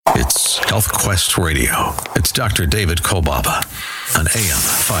It's Health Quest Radio. It's Dr. David Kolbaba on AM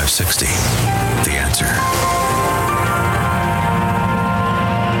 560. The Answer.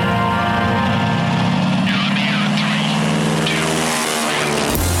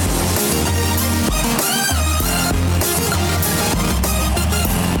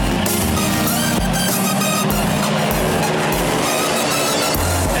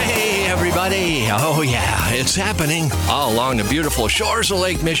 Oh yeah, it's happening all along the beautiful shores of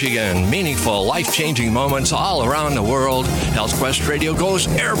Lake Michigan. Meaningful, life-changing moments all around the world. Health Quest Radio goes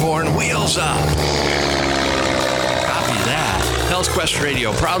airborne, wheels up. Copy that. Health Quest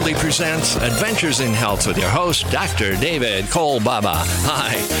Radio proudly presents Adventures in Health with your host, Dr. David Kolbaba.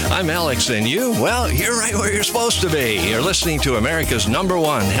 Hi, I'm Alex, and you? Well, you're right where you're supposed to be. You're listening to America's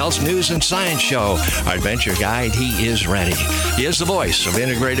 #1 health news and science show. Our adventure guide, he is ready. He is the voice of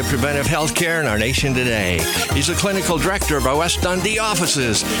integrative preventive health care in our nation today. He's the clinical director of our West Dundee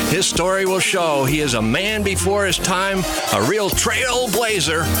offices. His story will show he is a man before his time, a real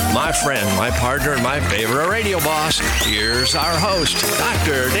trailblazer. My friend, my partner, and my favorite radio boss. Here's our host,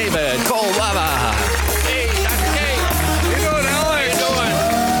 Dr. David Kolbaba. Hey, Dr. K. How you doing, Alex?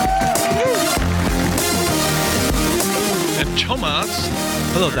 How you doing? And Thomas.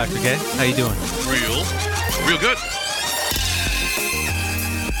 Hello, Dr. K. How you doing? Real good.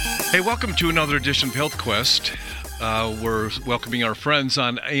 Hey, welcome to another edition of Health Quest. We're welcoming our friends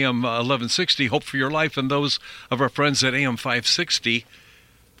on AM 1160, Hope for Your Life, and those of our friends at AM 560,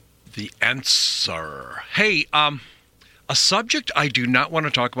 The Answer. Hey, a subject I do not want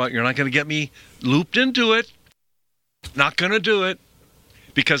to talk about. You're not going to get me looped into it. Not going to do it,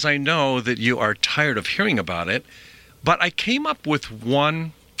 because I know that you are tired of hearing about it. But I came up with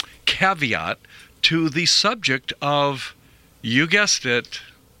one caveat to the subject of, you guessed it,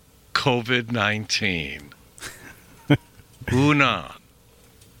 COVID-19. Wuhan.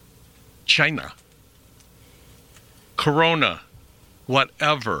 China. Corona.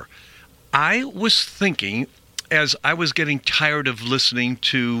 Whatever. I was thinking, as I was getting tired of listening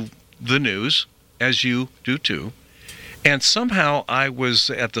to the news, as you do too, and somehow I was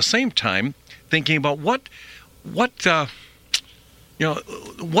at the same time thinking about what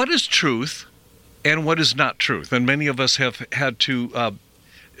is truth and what is not truth. And many of us have had to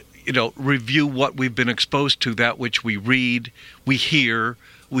review what we've been exposed to, that which we read, we hear,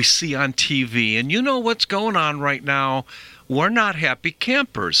 we see on TV. And you know what's going on right now. We're not happy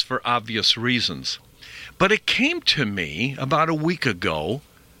campers for obvious reasons. But it came to me about a week ago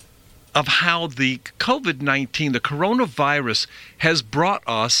of how the COVID-19, the coronavirus, has brought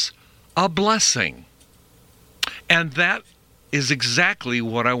us a blessing. And that is exactly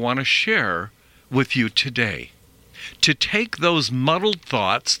what I want to share with you today. To take those muddled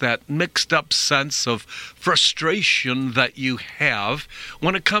thoughts, that mixed up sense of frustration that you have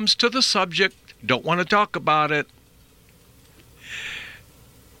when it comes to the subject, don't want to talk about it,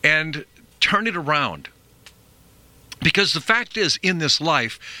 and turn it around. Because the fact is, in this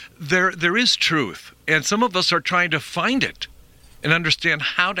life, there is truth, and some of us are trying to find it and understand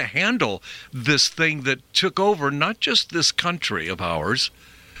how to handle this thing that took over not just this country of ours,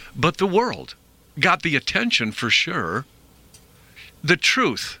 but the world. Got the attention for sure, the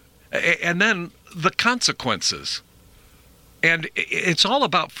truth, and then the consequences. And it's all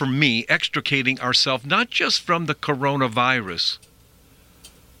about, for me, extricating ourselves not just from the coronavirus,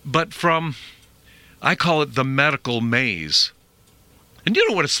 but from, I call it the medical maze. And you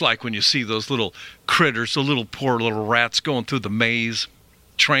know what it's like when you see those little critters, the little poor little rats going through the maze.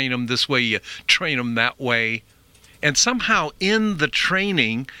 Train them this way, you train them that way. And somehow in the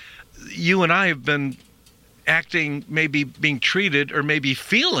training, you and I have been acting, maybe being treated, or maybe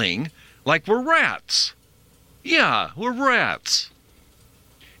feeling like we're rats. Yeah, we're rats.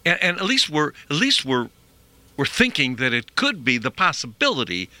 And at least we're thinking that it could be the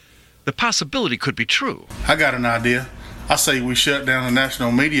possibility could be true. I got an idea. I say we shut down the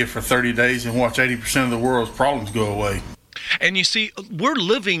national media for 30 days and watch 80% of the world's problems go away. And you see, we're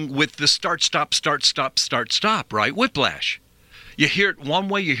living with the start, stop, right? Whiplash. You hear it one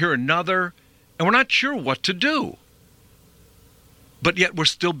way, you hear another, and we're not sure what to do. But yet we're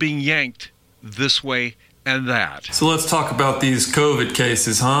still being yanked this way and that. So let's talk about these COVID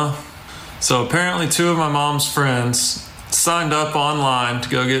cases, huh? So apparently 2 of my mom's friends signed up online to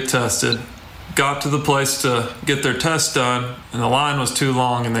go get tested, got to the place to get their test done, and the line was too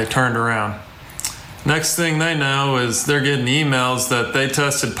long and they turned around. Next thing they know is they're getting emails that they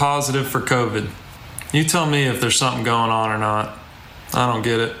tested positive for COVID. You tell me if there's something going on or not. I don't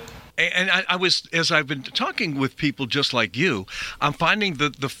get it. And I was, as I've been talking with people just like you, I'm finding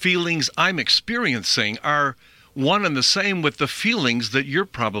that the feelings I'm experiencing are one and the same with the feelings that you're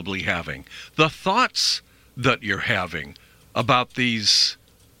probably having, the thoughts that you're having about these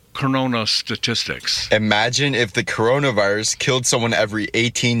corona statistics. Imagine if the coronavirus killed someone every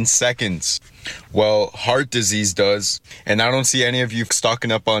 18 seconds. Well, heart disease does, and I don't see any of you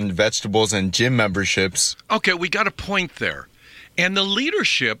stocking up on vegetables and gym memberships. Okay, we got a point there. And the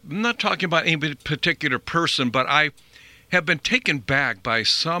leadership, I'm not talking about any particular person, but I have been taken back by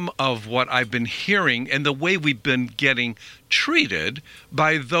some of what I've been hearing and the way we've been getting treated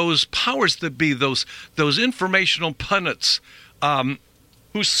by those powers that be, those informational pundits,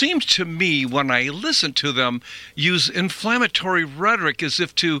 who seem to me, when I listen to them, use inflammatory rhetoric as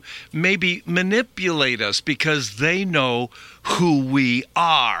if to maybe manipulate us because they know who we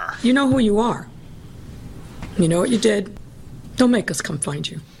are. You know who you are. You know what you did. Don't make us come find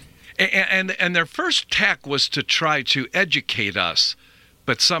you. And their first tack was to try to educate us,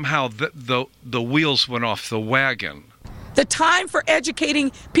 but somehow the wheels went off the wagon. The time for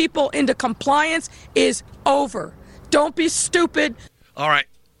educating people into compliance is over. Don't be stupid. All right,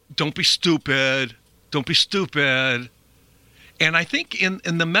 don't be stupid. Don't be stupid. And I think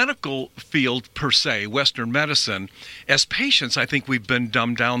in the medical field per se, Western medicine, as patients, I think we've been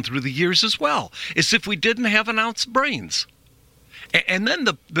dumbed down through the years as well, as if we didn't have an ounce of brains. And then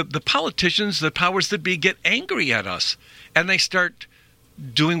the politicians, the powers that be, get angry at us, and they start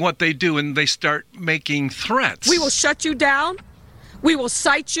doing what they do, and they start making threats. We will shut you down. We will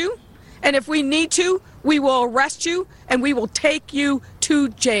cite you. And if we need to, we will arrest you, and we will take you to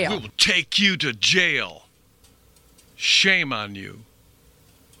jail. We will take you to jail. Shame on you.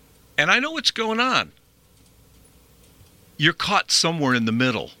 And I know what's going on. You're caught somewhere in the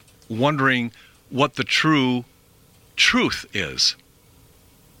middle, wondering what the true truth is.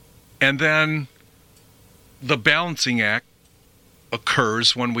 And then the balancing act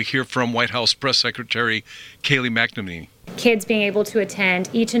occurs when we hear from White House Press Secretary Kayleigh McEnany. Kids being able to attend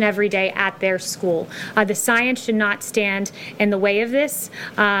each and every day at their school. The science should not stand in the way of this.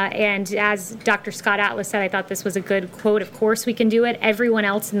 And as Dr. Scott Atlas said, I thought this was a good quote. Of course we can do it. Everyone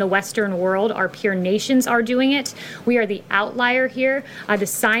else in the Western world, our peer nations, are doing it. We are the outlier here. The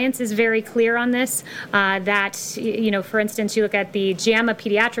science is very clear on this. That, you know, for instance, you look at the JAMA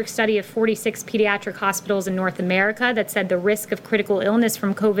pediatric study of 46 pediatric hospitals in North America that said the risk of critical illness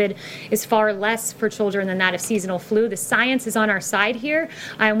from COVID is far less for children than that of seasonal flu. The science is on our side here,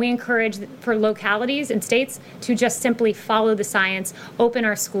 and we encourage for localities and states to just simply follow the science, open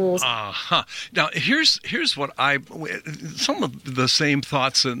our schools. Now, here's what some of the same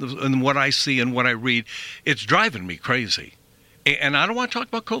thoughts and what I see and what I read. It's driving me crazy. And I don't want to talk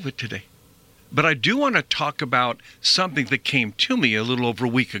about COVID today, but I do want to talk about something that came to me a little over a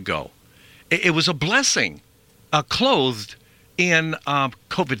week ago. It was a blessing, clothed in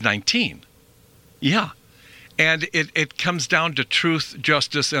COVID-19. Yeah. And it comes down to truth,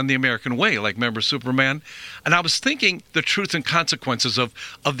 justice, and the American way, like remember Superman? And I was thinking the truth and consequences of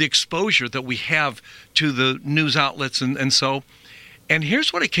the exposure that we have to the news outlets and so. And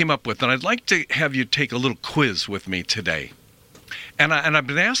here's what I came up with, and I'd like to have you take a little quiz with me today. And I've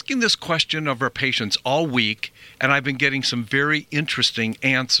been asking this question of our patients all week, and I've been getting some very interesting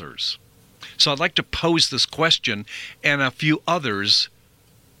answers. So I'd like to pose this question and a few others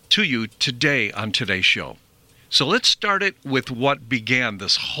to you today on today's show. So let's start it with what began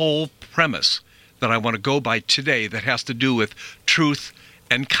this whole premise that I want to go by today that has to do with truth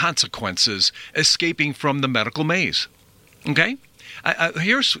and consequences, escaping from the medical maze. Okay?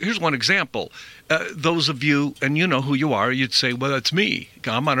 Here's one example. Those of you, and you know who you are, you'd say, well, that's me.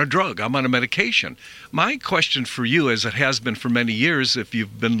 I'm on a drug. I'm on a medication. My question for you, as it has been for many years, if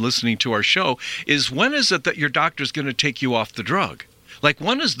you've been listening to our show, is when is it that your doctor's going to take you off the drug? Like,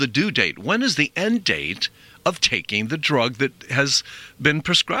 when is the due date? When is the end date of taking the drug that has been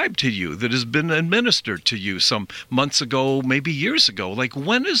prescribed to you, that has been administered to you some months ago, maybe years ago? Like,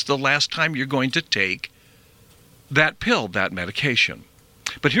 when is the last time you're going to take that pill, that medication?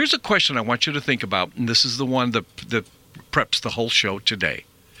 But here's a question I want you to think about, and this is the one that preps the whole show today.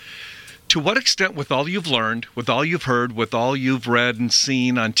 To what extent, with all you've learned, with all you've heard, with all you've read and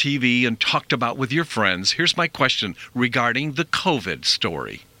seen on TV and talked about with your friends, here's my question regarding the COVID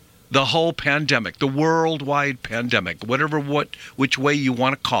story. The whole pandemic, the worldwide pandemic, which way you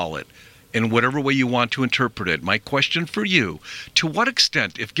want to call it, in whatever way you want to interpret it. My question for you, to what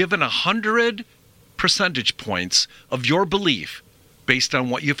extent, if given 100 percentage points of your belief based on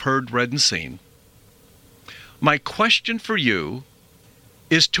what you've heard, read, and seen, my question for you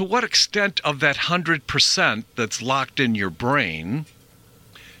is to what extent of that 100% that's locked in your brain,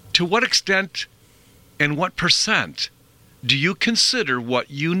 to what extent and what percent do you consider what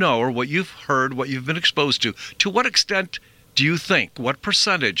you know or what you've heard, what you've been exposed to? To what extent do you think, what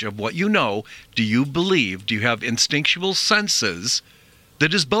percentage of what you know do you believe, do you have instinctual senses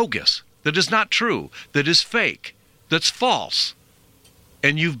that is bogus, that is not true, that is fake, that's false,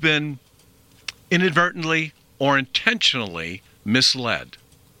 and you've been inadvertently or intentionally misled?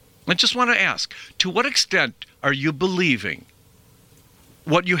 I just want to ask, to what extent are you believing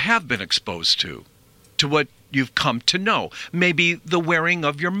what you have been exposed to what you've come to know? Maybe the wearing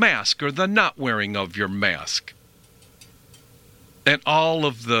of your mask or the not wearing of your mask. And all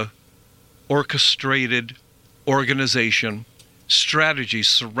of the orchestrated organization, strategies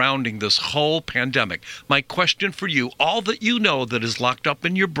surrounding this whole pandemic. My question for you, all that you know that is locked up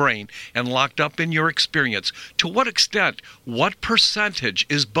in your brain and locked up in your experience, to what extent, what percentage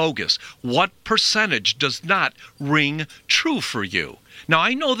is bogus? What percentage does not ring true for you? Now,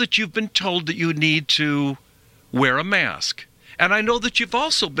 I know that you've been told that you need to wear a mask. And I know that you've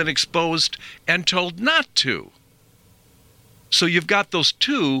also been exposed and told not to. So you've got those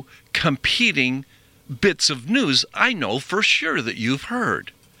two competing bits of news I know for sure that you've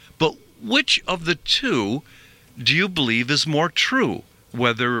heard. But which of the two do you believe is more true,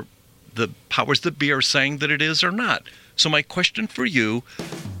 whether the powers that be are saying that it is or not? So my question for you,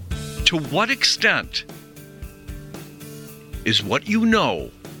 to what extent is what you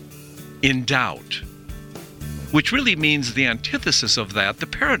know in doubt? Which really means the antithesis of that, the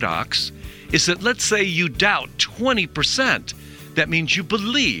paradox, is that let's say you doubt 20%. That means you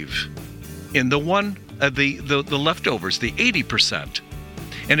believe in the leftovers, the 80%.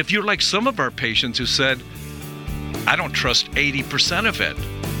 And if you're like some of our patients who said, I don't trust 80% of it,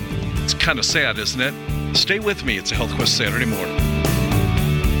 it's kind of sad, isn't it? Stay with me. It's a Health Quest Saturday morning.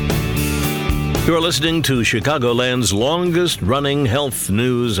 You're listening to Chicagoland's longest-running health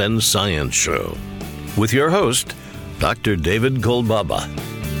news and science show with your host, Dr. David Kolbaba.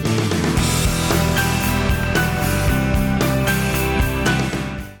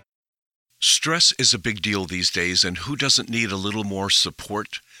 Stress is a big deal these days, and who doesn't need a little more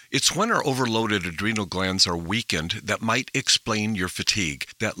support? It's when our overloaded adrenal glands are weakened that might explain your fatigue,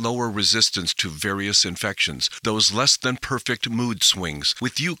 that lower resistance to various infections, those less than perfect mood swings,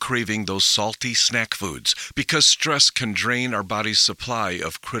 with you craving those salty snack foods, because stress can drain our body's supply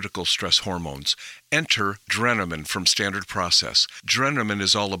of critical stress hormones. Enter Drenamin from Standard Process. Drenamin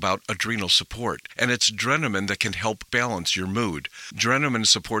is all about adrenal support, and it's Drenamin that can help balance your mood. Drenamin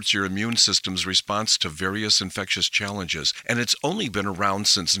supports your immune system's response to various infectious challenges, and it's only been around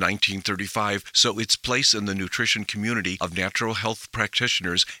since 1935, so its place in the nutrition community of natural health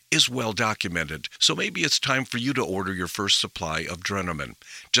practitioners is well documented. So maybe it's time for you to order your first supply of Drenamin.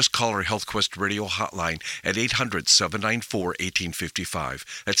 Just call our Health Quest radio hotline at 800-794-1855.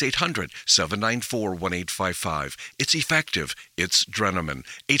 That's 800-794-1855. It's effective. It's Drenamin.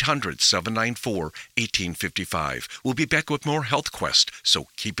 800-794-1855. We'll be back with more Health Quest, so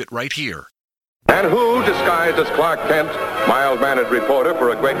keep it right here. And who, disguised as Clark Kent, mild-mannered reporter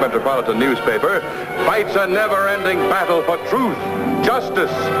for a great metropolitan newspaper, fights a never-ending battle for truth, justice,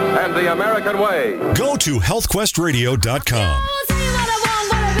 and the American way. Go to healthquestradio.com.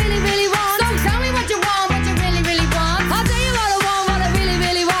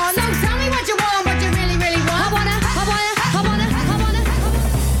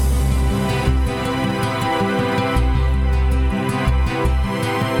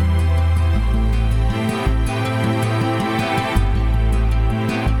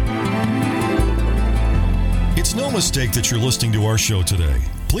 It's no mistake that you're listening to our show today.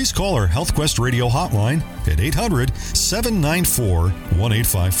 Please call our Health Quest Radio hotline at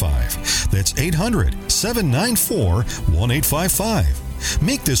 800-794-1855. That's 800-794-1855.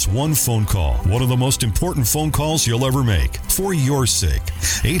 Make this one phone call one of the most important phone calls you'll ever make for your sake.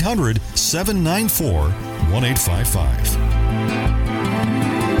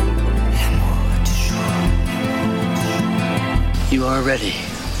 800-794-1855. You are ready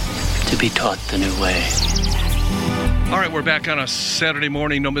to be taught the new way. All right, we're back on a Saturday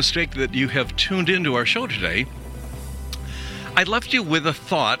morning. No mistake that you have tuned into our show today. I left you with a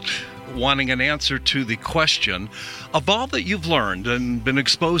thought, wanting an answer to the question of all that you've learned and been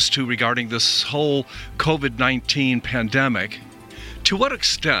exposed to regarding this whole COVID-19 pandemic. To what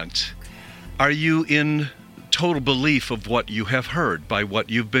extent are you in total belief of what you have heard by what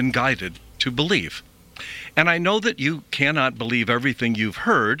you've been guided to believe? And I know that you cannot believe everything you've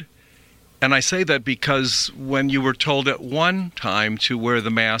heard. And I say that because when you were told at one time to wear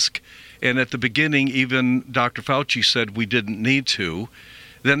the mask, and at the beginning even Dr. Fauci said we didn't need to,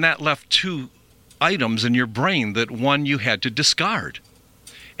 then that left two items in your brain that one you had to discard.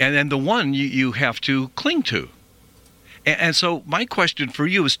 And then the one you have to cling to. And so my question for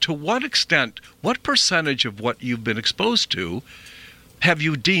you is, to what extent, what percentage of what you've been exposed to have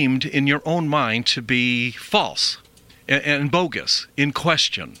you deemed in your own mind to be false and bogus, in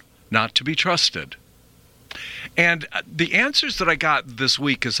question, not to be trusted? And the answers that I got this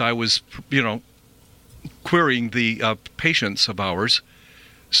week as I was, querying the patients of ours,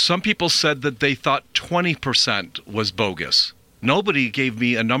 some people said that they thought 20% was bogus. Nobody gave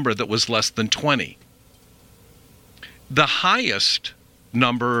me a number that was less than 20. The highest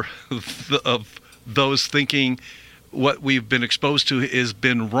number of those thinking what we've been exposed to has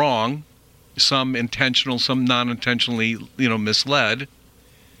been wrong, some intentional, some non-intentionally, misled,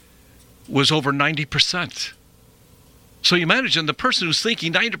 was over 90%. So you imagine the person who's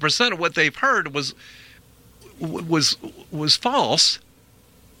thinking 90% of what they've heard was false.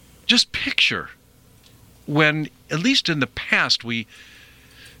 Just picture when, at least in the past, we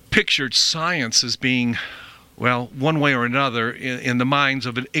pictured science as being, one way or another, in the minds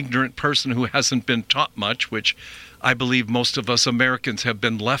of an ignorant person who hasn't been taught much, which I believe most of us Americans have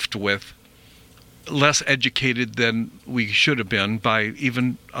been left with, less educated than we should have been by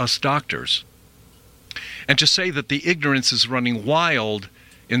even us doctors. And to say that the ignorance is running wild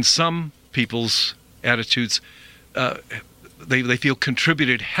in some people's attitudes, they feel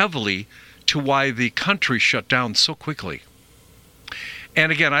contributed heavily to why the country shut down so quickly.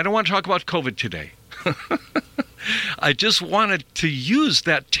 And again, I don't want to talk about COVID today. I just wanted to use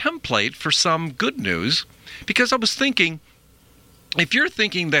that template for some good news, because I was thinking, if you're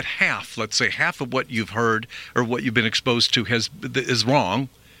thinking that let's say half of what you've heard or what you've been exposed to is wrong,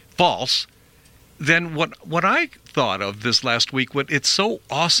 false, then what I thought of this last week, it's so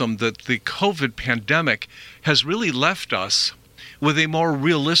awesome that the COVID pandemic has really left us with a more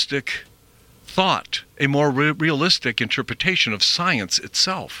realistic thought, a more realistic interpretation of science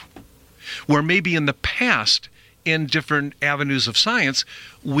itself. Where maybe in the past, in different avenues of science,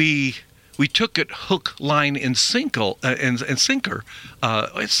 we took it hook, line, and sinker,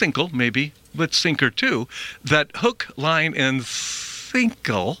 single maybe, but sinker too, that hook, line, and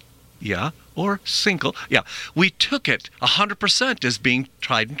single, we took it 100% as being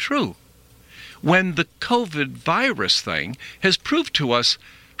tried and true. When the COVID virus thing has proved to us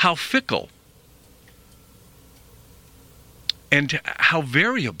how fickle and how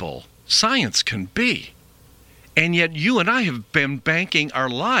variable science can be. And yet you and I have been banking our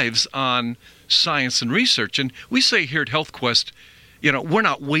lives on science and research. And we say here at HealthQuest, we're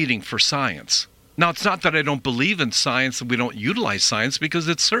not waiting for science. Now, it's not that I don't believe in science and we don't utilize science, because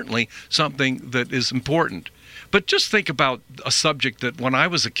it's certainly something that is important. But just think about a subject that when I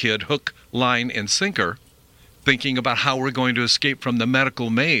was a kid, hook, line, and sinker, thinking about how we're going to escape from the medical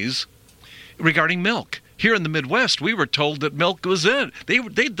maze regarding milk. Here in the Midwest, we were told that milk was in.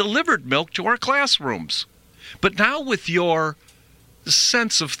 They delivered milk to our classrooms. But now with your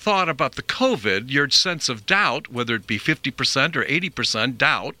sense of thought about the COVID, your sense of doubt, whether it be 50% or 80%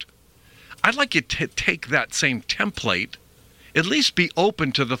 doubt, I'd like you to take that same template, at least be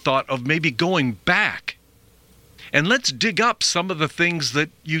open to the thought of maybe going back. And let's dig up some of the things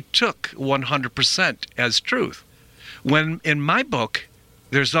that you took 100% as truth. When in my book,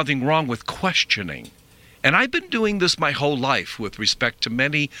 there's nothing wrong with questioning. And I've been doing this my whole life with respect to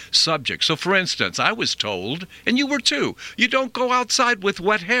many subjects. So for instance, I was told, and you were too, you don't go outside with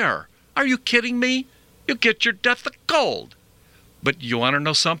wet hair. Are you kidding me? You'll get your death of cold. But you want to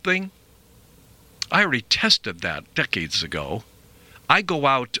know something? I already tested that decades ago. I go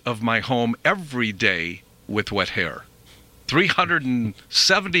out of my home every day with wet hair.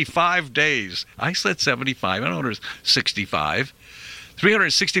 375 days. I said 75. I don't know, it was 65.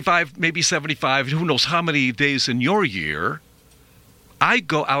 365, maybe 75, who knows how many days in your year, I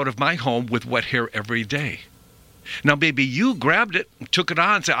go out of my home with wet hair every day. Now, maybe you grabbed it, took it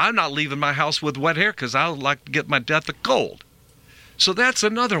on, and said, I'm not leaving my house with wet hair because I would like to get my death of cold. So that's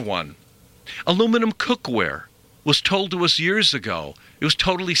another one. Aluminum cookware was told to us years ago. It was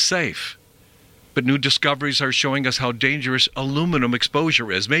totally safe. But new discoveries are showing us how dangerous aluminum exposure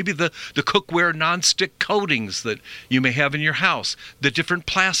is. Maybe the cookware nonstick coatings that you may have in your house, the different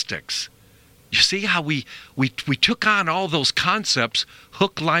plastics. You see how we took on all those concepts,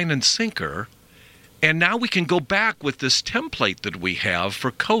 hook, line, and sinker, and now we can go back with this template that we have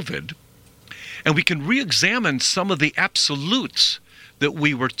for COVID, and we can re-examine some of the absolutes that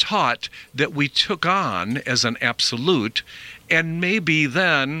we were taught, that we took on as an absolute, and maybe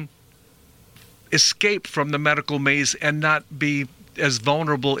then escape from the medical maze and not be as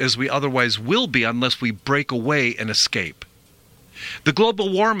vulnerable as we otherwise will be unless we break away and escape. The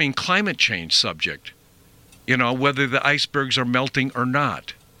global warming, climate change subject, whether the icebergs are melting or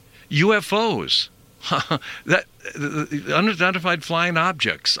not. UFOs, That unidentified flying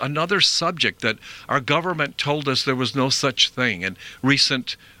objects, another subject that our government told us there was no such thing, and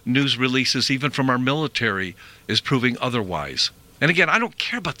recent news releases, even from our military, is proving otherwise. And again, I don't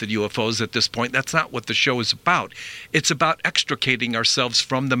care about the UFOs at this point. That's not what the show is about. It's about extricating ourselves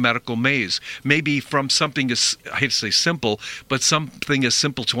from the medical maze, maybe from something as, I hate to say simple, but something as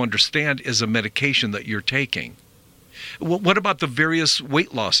simple to understand as a medication that you're taking. What about the various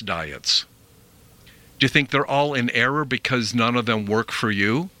weight loss diets? Do you think they're all in error because none of them work for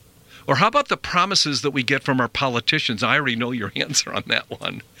you? Or how about the promises that we get from our politicians? I already know your answer on that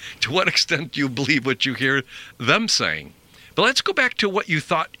one. To what extent do you believe what you hear them saying? But let's go back to what you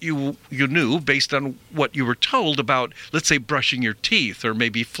thought you knew based on what you were told about, let's say, brushing your teeth or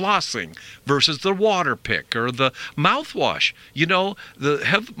maybe flossing versus the water pick or the mouthwash. You know,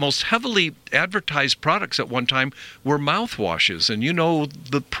 the most heavily advertised products at one time were mouthwashes, and you know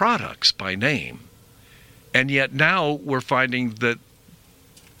the products by name. And yet now we're finding that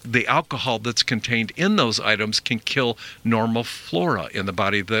the alcohol that's contained in those items can kill normal flora in the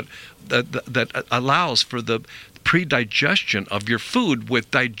body that allows for the pre-digestion of your food, with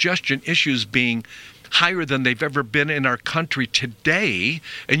digestion issues being higher than they've ever been in our country today.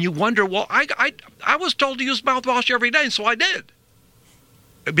 And you wonder, well, I was told to use mouthwash every day, so I did.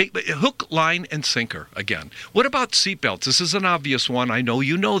 Hook, line, and sinker again. What about seatbelts? This is an obvious one. I know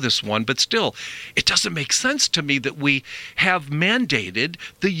you know this one, but still, it doesn't make sense to me that we have mandated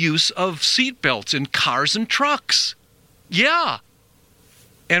the use of seatbelts in cars and trucks. Yeah.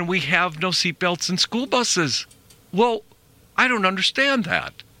 And we have no seatbelts in school buses. Well, I don't understand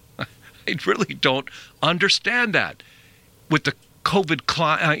that. I really don't understand that. With the COVID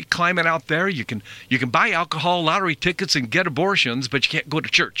climate out there, you can buy alcohol, lottery tickets, and get abortions, but you can't go to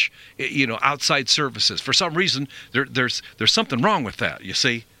church. You know, outside services. For some reason, there's something wrong with that. You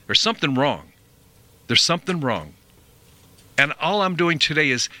see, there's something wrong. There's something wrong. And all I'm doing today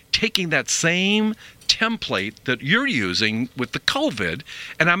is taking that same template that you're using with the COVID,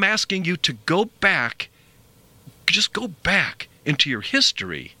 and I'm asking you to go back. Just go back into your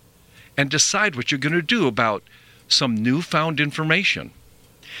history and decide what you're going to do about some newfound information.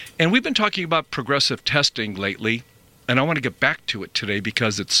 And we've been talking about progressive testing lately, and I want to get back to it today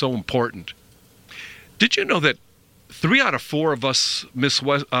because it's so important. Did you know that 3 out of 4 of us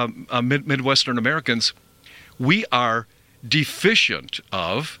Midwestern Americans, we are deficient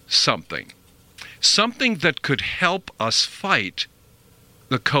of something that could help us fight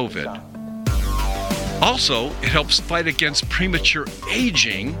the COVID? Also, it helps fight against premature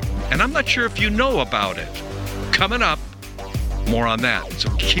aging, and I'm not sure if you know about it. Coming up, more on that,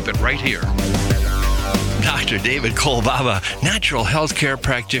 so keep it right here. Dr. David Kolbaba, natural health care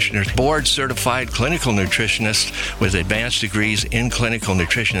practitioner, board-certified clinical nutritionist with advanced degrees in clinical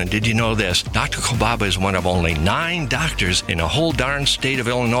nutrition. And did you know this? Dr. Kolbaba is one of only 9 doctors in the whole darn state of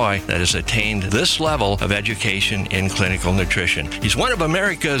Illinois that has attained this level of education in clinical nutrition. He's one of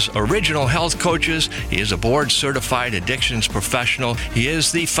America's original health coaches. He is a board-certified addictions professional. He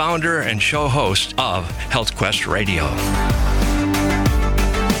is the founder and show host of Health Quest Radio.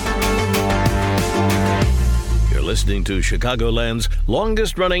 Listening to Chicagoland's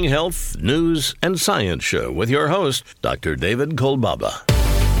longest-running health, news, and science show with your host, Dr. David Kolbaba.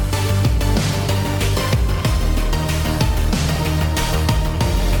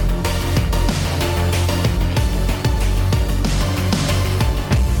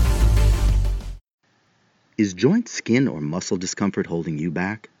 Is joint, skin, or muscle discomfort holding you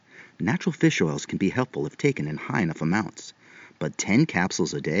back? Natural fish oils can be helpful if taken in high enough amounts. But 10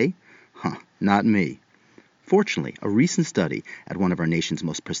 capsules a day? Not me. Fortunately, a recent study at one of our nation's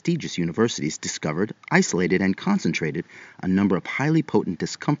most prestigious universities discovered, isolated, and concentrated a number of highly potent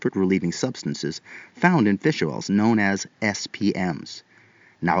discomfort-relieving substances found in fish oils known as SPMs.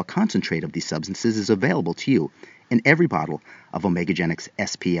 Now, a concentrate of these substances is available to you in every bottle of Omegagenics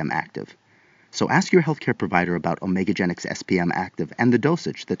SPM Active. So ask your healthcare provider about Omegagenics SPM Active and the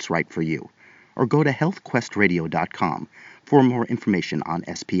dosage that's right for you. Or go to healthquestradio.com for more information on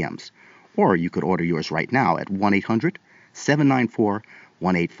SPMs. Or you could order yours right now at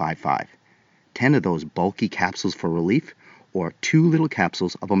 1-800-794-1855. 10 of those bulky capsules for relief, or 2 little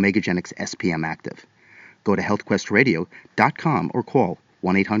capsules of Omegagenics SPM Active. Go to healthquestradio.com or call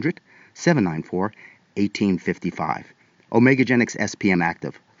 1-800-794-1855. Omegagenics SPM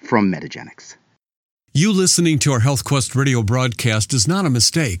Active from Metagenics. You listening to our Health Quest radio broadcast is not a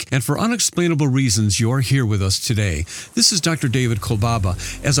mistake, and for unexplainable reasons, you're here with us today. This is Dr. David Kolbaba.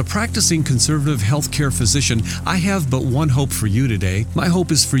 As a practicing conservative healthcare physician, I have but one hope for you today. My hope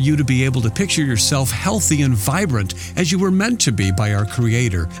is for you to be able to picture yourself healthy and vibrant as you were meant to be by our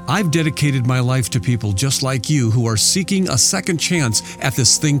Creator. I've dedicated my life to people just like you who are seeking a second chance at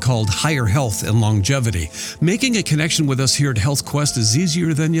this thing called higher health and longevity. Making a connection with us here at Health Quest is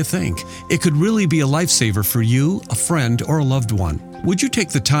easier than you think. It could really be a lifesaver for you, a friend, or a loved one. Would you take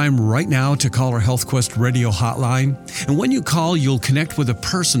the time right now to call our Health Quest radio hotline? And when you call, you'll connect with a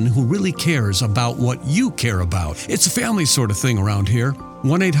person who really cares about what you care about. It's a family sort of thing around here.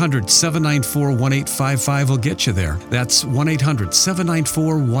 1-800-794-1855 will get you there. That's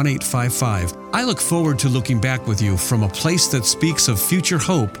 1-800-794-1855. I look forward to looking back with you from a place that speaks of future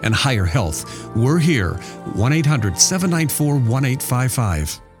hope and higher health. We're here.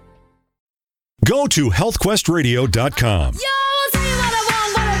 1-800-794-1855. Go to healthquestradio.com.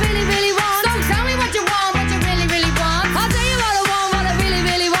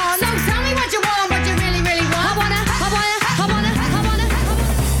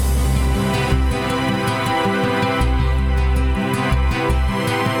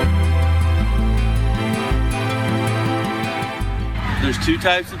 There's two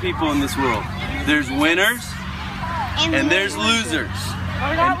types of people in this world. There's winners and there's losers.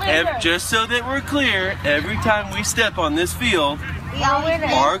 And just so that we're clear, every time we step on this field,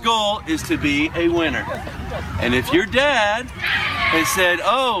 our goal is to be a winner. And if your dad has said,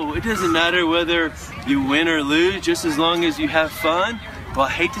 oh, it doesn't matter whether you win or lose, just as long as you have fun, well,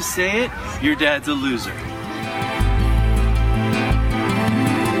 I hate to say it, your dad's a loser.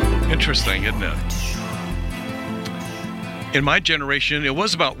 Interesting, isn't it? In my generation, it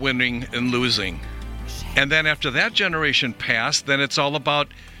was about winning and losing. And then after that generation passed, then it's all about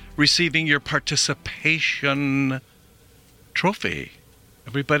receiving your participation trophy.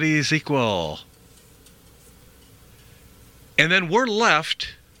 Everybody's equal. And then we're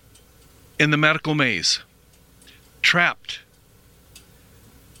left in the medical maze, trapped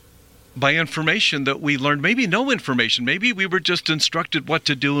by information that we learned, maybe no information, maybe we were just instructed what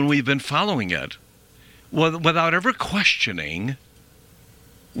to do and we've been following it without ever questioning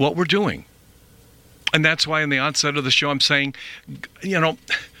what we're doing. And that's why in the onset of the show I'm saying,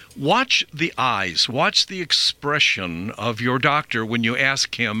 watch the eyes, watch the expression of your doctor when you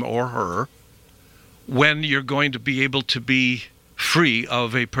ask him or her when you're going to be able to be free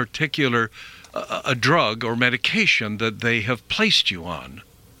of a particular a drug or medication that they have placed you on.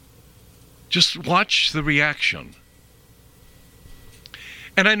 Just watch the reaction.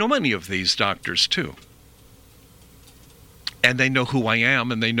 And I know many of these doctors too. And they know who I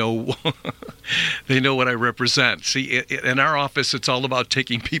am, and they know they know what I represent. See, in our office, it's all about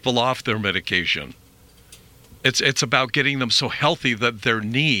taking people off their medication. It's about getting them so healthy that their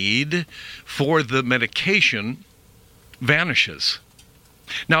need for the medication vanishes.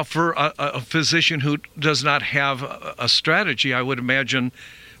 Now, for a physician who does not have a strategy, I would imagine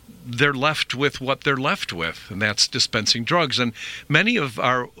they're left with what they're left with, and that's dispensing drugs. And many of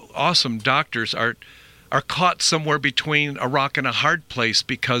our awesome doctors are caught somewhere between a rock and a hard place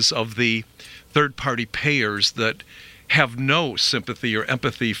because of the third-party payers that have no sympathy or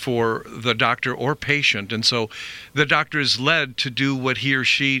empathy for the doctor or patient. And so the doctor is led to do what he or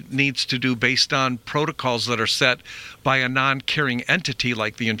she needs to do based on protocols that are set by a non-caring entity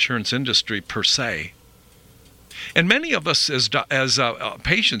like the insurance industry per se. And many of us as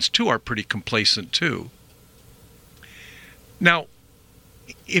patients, too, are pretty complacent, too. Now,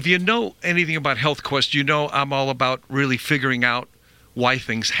 if you know anything about Health Quest, you know I'm all about really figuring out why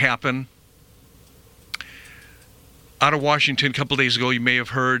things happen. Out of Washington a couple days ago, you may have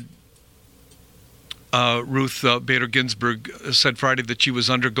heard Ruth Bader Ginsburg said Friday that she was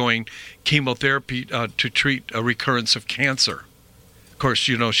undergoing chemotherapy to treat a recurrence of cancer. Of course,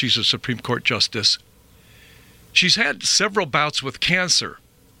 you know, she's a Supreme Court justice. She's had several bouts with cancer.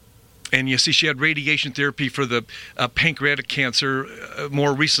 And you see, she had radiation therapy for the pancreatic cancer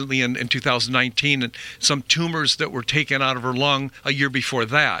more recently in 2019, and some tumors that were taken out of her lung a year before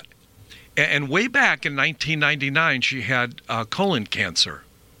that. And way back in 1999, she had colon cancer.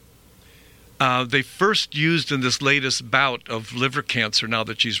 They first used in this latest bout of liver cancer, now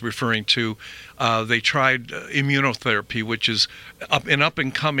that she's referring to, they tried immunotherapy, which is an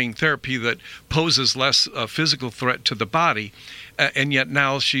up-and-coming therapy that poses less physical threat to the body. And yet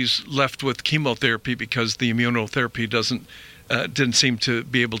now she's left with chemotherapy because the immunotherapy didn't seem to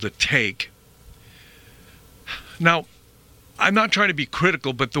be able to take. Now, I'm not trying to be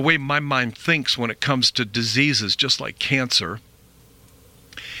critical, but the way my mind thinks when it comes to diseases just like cancer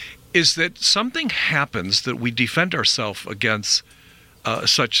is that something happens that we defend ourselves against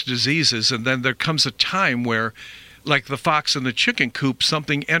such diseases, and then there comes a time where, like the fox in the chicken coop,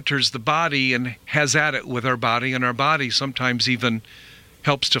 something enters the body and has at it with our body, and our body sometimes even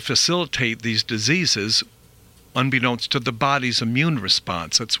helps to facilitate these diseases unbeknownst to the body's immune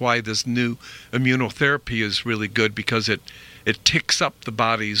response. That's why this new immunotherapy is really good, because it ticks up the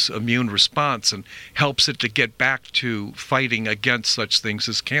body's immune response and helps it to get back to fighting against such things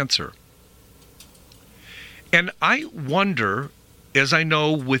as cancer. And I wonder, as I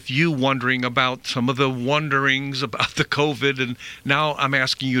know with you wondering about some of the wonderings about the COVID, and now I'm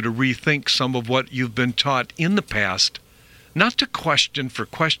asking you to rethink some of what you've been taught in the past, not to question for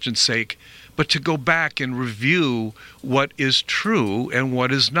question's sake, but to go back and review what is true and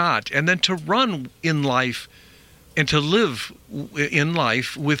what is not, and then to run in life and to live in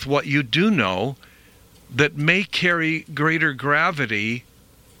life with what you do know that may carry greater gravity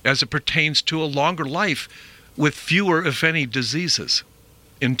as it pertains to a longer life with fewer, if any, diseases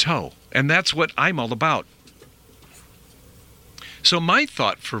in tow. And that's what I'm all about. So my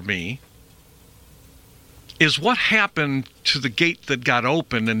thought for me is, what happened to the gate that got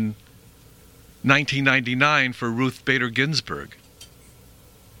open in 1999 for Ruth Bader Ginsburg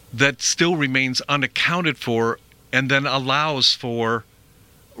that still remains unaccounted for, and then allows for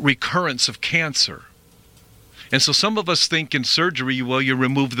recurrence of cancer? And so some of us think in surgery, well, you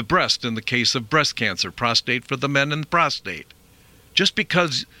remove the breast in the case of breast cancer, prostate for the men and prostate. Just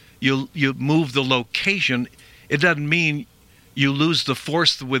because you move the location, it doesn't mean you lose the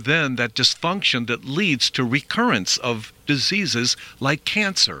force within that dysfunction that leads to recurrence of diseases like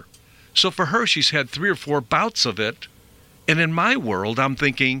cancer. So for her, she's had 3 or 4 bouts of it. And in my world, I'm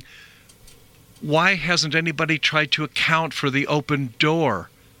thinking, why hasn't anybody tried to account for the open door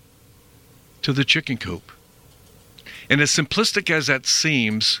to the chicken coop? And as simplistic as that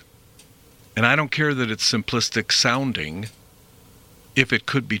seems, and I don't care that it's simplistic sounding, if it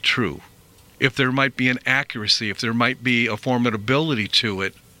could be true, if there might be an accuracy, if there might be a formidability to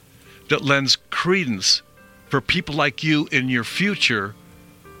it that lends credence for people like you in your future,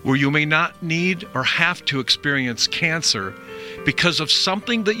 where you may not need or have to experience cancer because of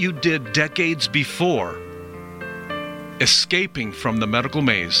something that you did decades before, escaping from the medical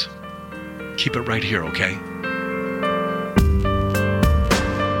maze. Keep it right here, okay?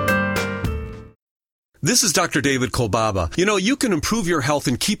 This is Dr. David Kolbaba. You know, you can improve your health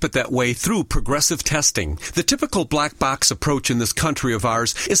and keep it that way through progressive testing. The typical black box approach in this country of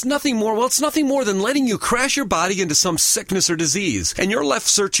ours is nothing more than letting you crash your body into some sickness or disease, and you're left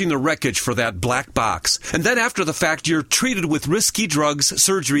searching the wreckage for that black box. And then after the fact, you're treated with risky drugs,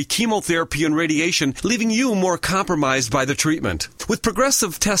 surgery, chemotherapy, and radiation, leaving you more compromised by the treatment. With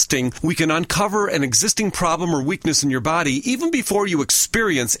progressive testing, we can uncover an existing problem or weakness in your body even before you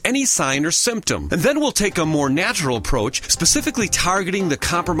experience any sign or symptom. And then we'll take a more natural approach, specifically targeting the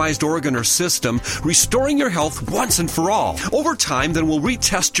compromised organ or system, restoring your health once and for all. Over time, then we'll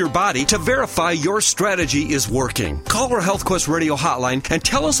retest your body to verify your strategy is working. Call our HealthQuest radio hotline and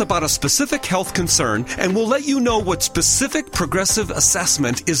tell us about a specific health concern, and we'll let you know what specific progressive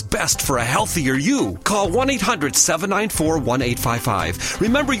assessment is best for a healthier you. Call 1-800-794-1855.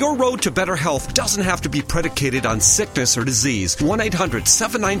 Remember, your road to better health doesn't have to be predicated on sickness or disease.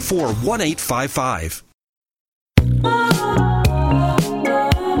 1-800-794-1855.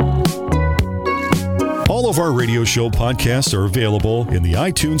 All of our radio show podcasts are available in the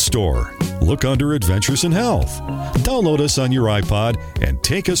iTunes Store. Look under Adventures in Health. Download us on your iPod and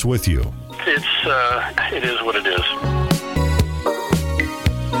take us with you. It is what it is.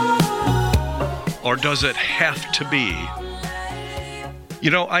 Or does it have to be? You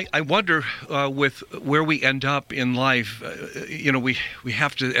know, I wonder with where we end up in life, we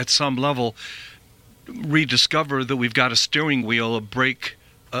have to, at some level, rediscover that we've got a steering wheel, a brake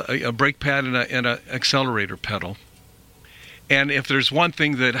pad, and an accelerator pedal. And if there's one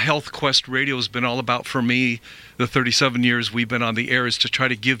thing that HealthQuest Radio has been all about for me, the 37 years we've been on the air, is to try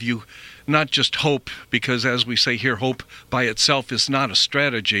to give you not just hope, because as we say here, hope by itself is not a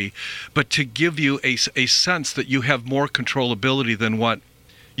strategy, but to give you a sense that you have more controllability than what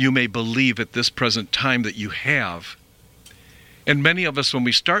you may believe at this present time that you have. And many of us, when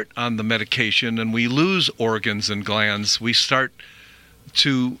we start on the medication and we lose organs and glands, we start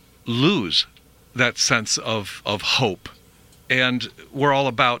to lose that sense of hope. And we're all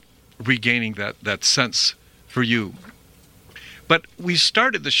about regaining that sense for you. But we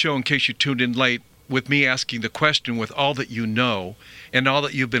started the show, in case you tuned in late, with me asking the question, with all that you know and all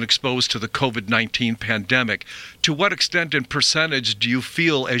that you've been exposed to the COVID-19 pandemic, to what extent and percentage do you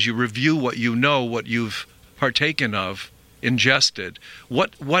feel, as you review what you know, what you've partaken of, ingested,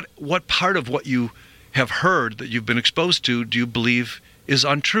 what part of what you have heard that you've been exposed to do you believe is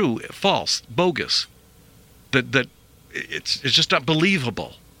untrue, false, bogus, that it's just not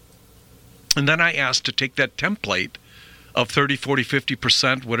believable? And then I asked to take that template of 30, 40,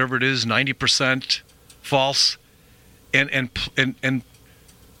 50%, whatever it is, 90% false, and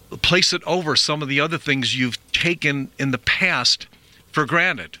place it over some of the other things you've taken in the past for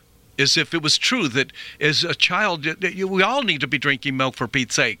granted, as if it was true that as a child, we all need to be drinking milk, for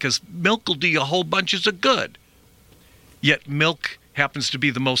Pete's sake, because milk will do you a whole bunches of good. Yet milk happens to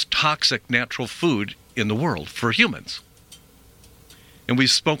be the most toxic natural food in the world for humans. And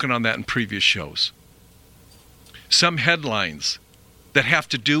we've spoken on that in previous shows. Some headlines that have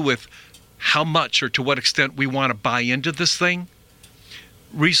to do with how much or to what extent we want to buy into this thing.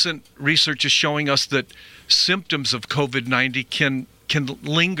 Recent research is showing us that symptoms of COVID-19 can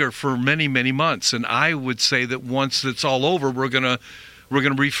linger for many, many months. And I would say that once it's all over, we're going to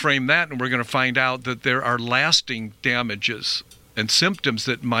reframe that, and we're going to find out that there are lasting damages and symptoms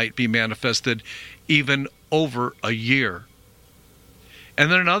that might be manifested even over a year. And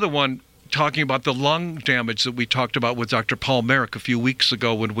then another one talking about the lung damage that we talked about with Dr. Paul Merrick a few weeks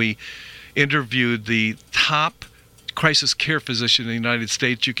ago when we interviewed the top crisis care physician in the United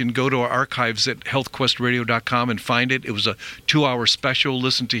States. You can go to our archives at healthquestradio.com and find it. It was a 2-hour special.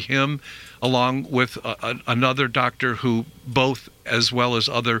 Listen to him along with another doctor who both, as well as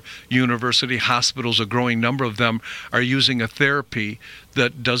other university hospitals, a growing number of them, are using a therapy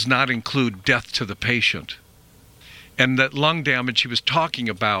that does not include death to the patient. And that lung damage he was talking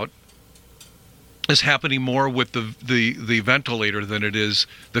about is happening more with the ventilator than it is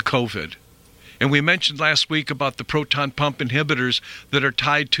the COVID. And we mentioned last week about the proton pump inhibitors that are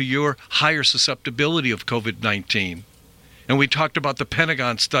tied to your higher susceptibility of COVID-19. And we talked about the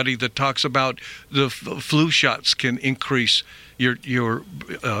Pentagon study that talks about the flu shots can increase your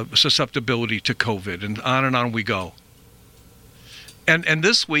susceptibility to COVID, and on we go. And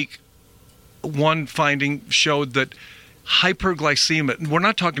this week, one finding showed that hyperglycemia, we're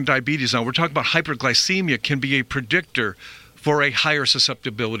not talking diabetes now, we're talking about hyperglycemia, can be a predictor for a higher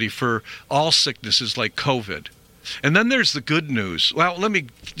susceptibility for all sicknesses like COVID. And then there's the good news. Well, let me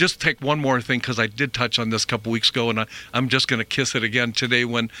just take one more thing, because I did touch on this a couple weeks ago, and I'm just going to kiss it again today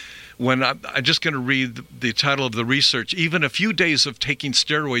when I'm just going to read the title of the research. Even a few days of taking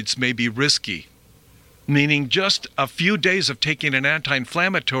steroids may be risky, meaning just a few days of taking an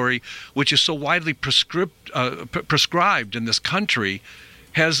anti-inflammatory, which is so widely prescribed in this country,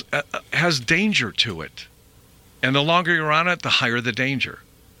 has danger to it. And the longer you're on it, the higher the danger.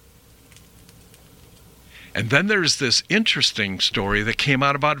 And then there's this interesting story that came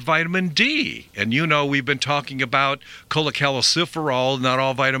out about vitamin D. And you know, we've been talking about cholecalciferol. Not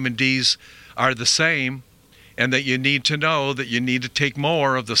all vitamin Ds are the same. And that you need to know that you need to take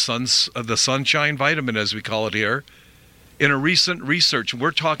more of the sunshine vitamin, as we call it here. In a recent research, we're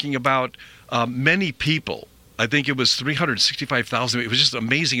talking about many people. I think it was 365,000. It was just an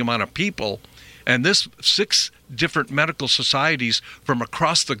amazing amount of people. And this 6 different medical societies from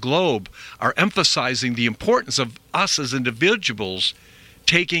across the globe are emphasizing the importance of us as individuals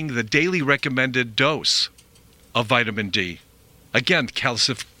taking the daily recommended dose of vitamin D. Again,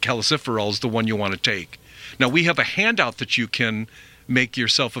 calciferol is the one you want to take. Now, we have a handout that you can make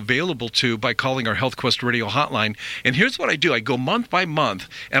yourself available to by calling our HealthQuest Radio hotline. And here's what I do. I go month by month,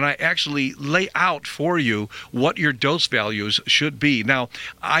 and I actually lay out for you what your dose values should be. Now,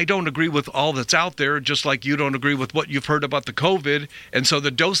 I don't agree with all that's out there, just like you don't agree with what you've heard about the COVID. And so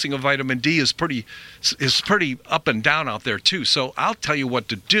the dosing of vitamin D is pretty up and down out there, too. So I'll tell you what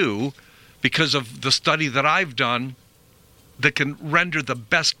to do because of the study that I've done that can render the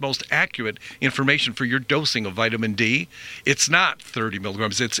best, most accurate information for your dosing of vitamin D. It's not 30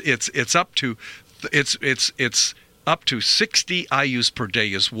 milligrams. It's up to 60 IUs per day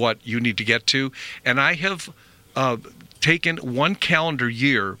is what you need to get to. And I have taken 1 calendar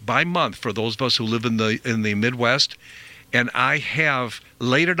year by month for those of us who live in the Midwest, and I have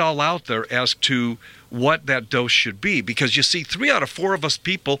laid it all out there as to what that dose should be. Because you see, 3 out of 4 of us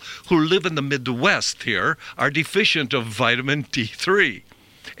people who live in the Midwest here are deficient of vitamin D3.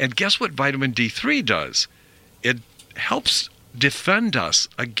 And guess what vitamin D3 does? It helps defend us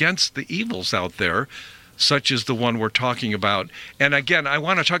against the evils out there, such as the one we're talking about. And again, I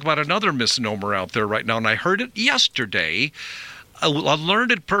want to talk about another misnomer out there right now, and I heard it yesterday. A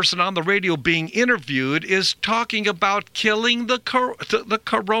learned person on the radio being interviewed is talking about killing the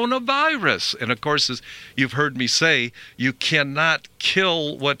coronavirus. And of course, as you've heard me say, you cannot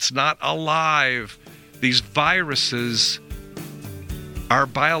kill what's not alive. These viruses are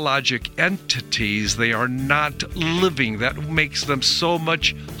biologic entities. They are not living. That makes them so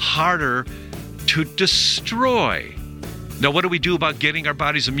much harder to destroy. Now, what do we do about getting our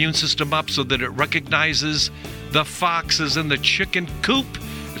body's immune system up so that it recognizes the foxes in the chicken coop?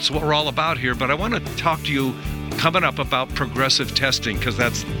 It's what we're all about here, but I want to talk to you coming up about progressive testing, because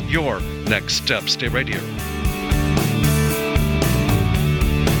that's your next step. Stay right here.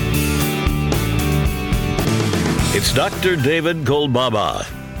 It's Dr. David Kolbaba.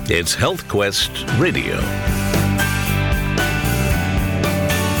 It's Health Quest Radio.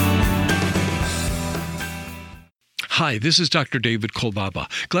 Hi, this is Dr. David Kolbaba.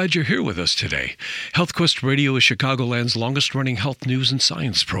 Glad you're here with us today. Health Quest Radio is Chicagoland's longest-running health news and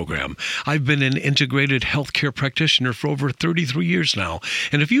science program. I've been an integrated healthcare practitioner for over 33 years now,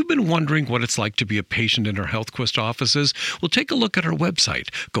 and if you've been wondering what it's like to be a patient in our Health Quest offices, well, take a look at our website.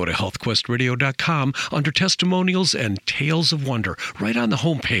 Go to healthquestradio.com under Testimonials and Tales of Wonder, right on the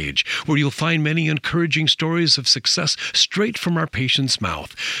homepage, where you'll find many encouraging stories of success straight from our patient's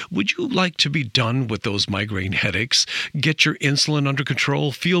mouth. Would you like to be done with those migraine headaches? Get your insulin under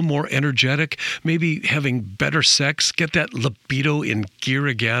control, feel more energetic, maybe having better sex, get that libido in gear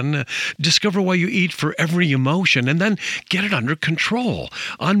again, discover why you eat for every emotion, and then get it under control.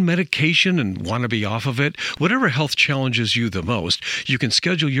 On medication and want to be off of it, whatever health challenges you the most, you can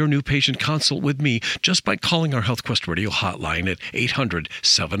schedule your new patient consult with me just by calling our Health Quest Radio hotline at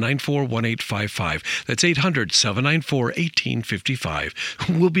 800-794-1855. That's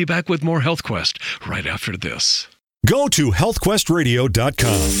 800-794-1855. We'll be back with more Health Quest right after this. Go to healthquestradio.com.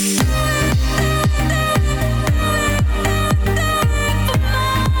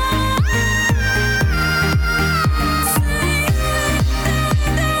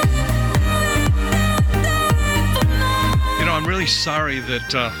 I'm really sorry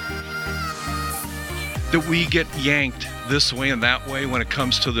that we get yanked this way and that way when it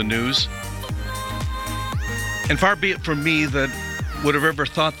comes to the news. And far be it from me that would have ever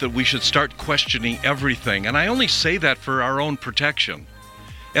thought that we should start questioning everything. And I only say that for our own protection.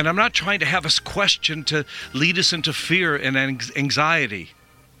 And I'm not trying to have us question to lead us into fear and anxiety.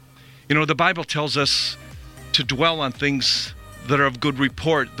 You know, the Bible tells us to dwell on things that are of good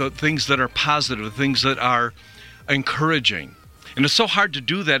report, the things that are positive, the things that are encouraging. And it's so hard to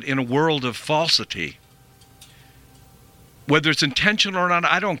do that in a world of falsity. Whether it's intentional or not,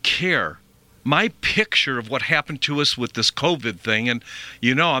 I don't care. My picture of what happened to us with this COVID thing, and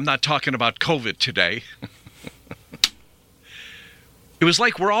you know I'm not talking about COVID today. It was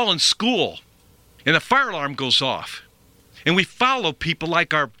like we're all in school, and the fire alarm goes off, and we follow people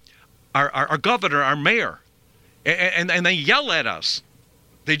like our governor, our mayor, and they yell at us.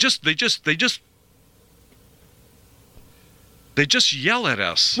 They just yell at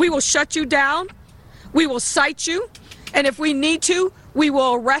us. We will shut you down. We will cite you. And if we need to, we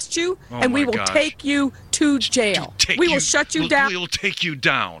will arrest you, and we will take you to jail. We will shut you down. We will take you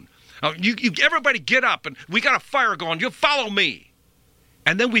down. Everybody get up, and we got a fire going. You follow me.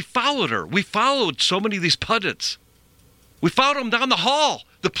 And then we followed her. We followed so many of these pundits. We followed them down the hall.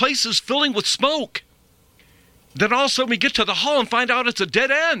 The place is filling with smoke. Then all of a sudden we get to the hall and find out it's a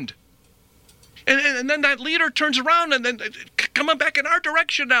dead end. And then that leader turns around and then coming back in our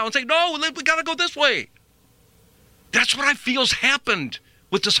direction now and saying, no, we got to go this way. That's what I feel's happened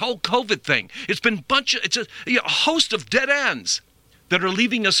with this whole COVID thing. It's been a host of dead ends that are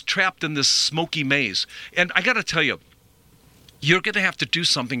leaving us trapped in this smoky maze. And I got to tell you, you're going to have to do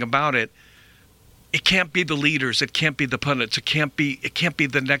something about it. It can't be the leaders. It can't be the pundits. It can't be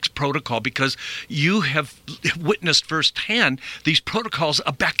the next protocol, because you have witnessed firsthand these protocols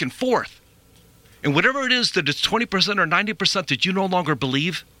are back and forth. And whatever it is that it's 20% or 90% that you no longer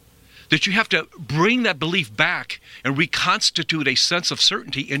believe, that you have to bring that belief back and reconstitute a sense of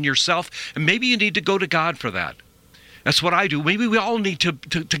certainty in yourself. And maybe you need to go to God for that. That's what I do. Maybe we all need to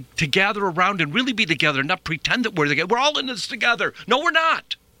gather around and really be together, not pretend that we're together. We're all in this together. No, we're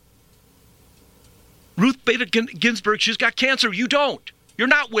not. Ruth Bader Ginsburg, she's got cancer. You don't. You're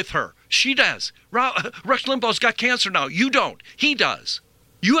not with her. She does. Rush Limbaugh's got cancer now. You don't. He does.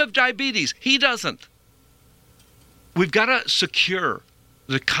 You have diabetes. He doesn't. We've got to secure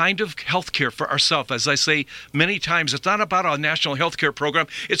the kind of health care for ourselves. As I say many times, it's not about a national health care program.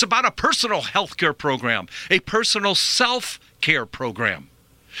 It's about a personal health care program, a personal self-care program.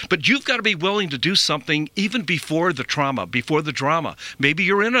 But you've got to be willing to do something even before the trauma, before the drama. Maybe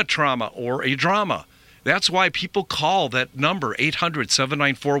you're in a trauma or a drama. That's why people call that number,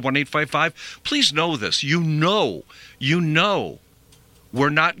 800-794-1855. Please know this. You know, we're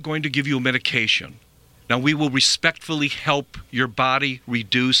not going to give you a medication. Now, we will respectfully help your body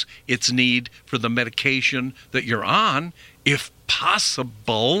reduce its need for the medication that you're on, if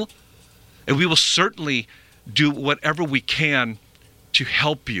possible. And we will certainly do whatever we can to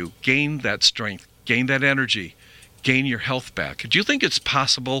help you gain that strength, gain that energy, gain your health back. Do you think it's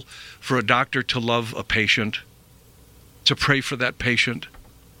possible for a doctor to love a patient, to pray for that patient?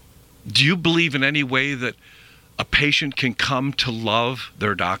 Do you believe in any way that a patient can come to love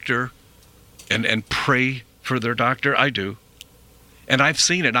their doctor and pray for their doctor? I do. And I've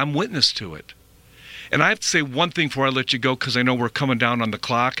seen it. I'm witness to it. And I have to say one thing before I let you go, because I know we're coming down on the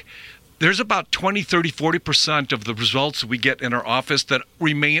clock. There's about 20, 30, 40% of the results we get in our office that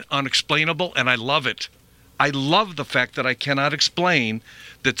remain unexplainable, and I love it. I love the fact that I cannot explain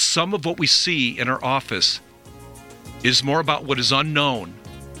that some of what we see in our office is more about what is unknown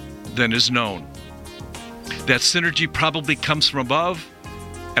than is known. That synergy probably comes from above,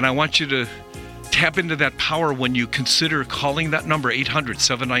 and I want you to tap into that power when you consider calling that number,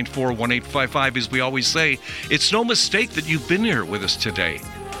 800-794-1855. As we always say, it's no mistake that you've been here with us today.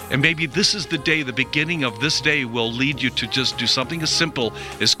 And maybe this is the day, the beginning of this day will lead you to just do something as simple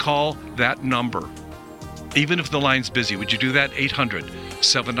as call that number. Even if the line's busy, would you do that?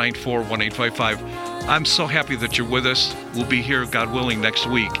 800-794-1855. I'm so happy that you're with us. We'll be here, God willing, next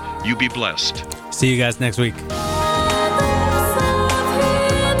week. You be blessed. See you guys next week.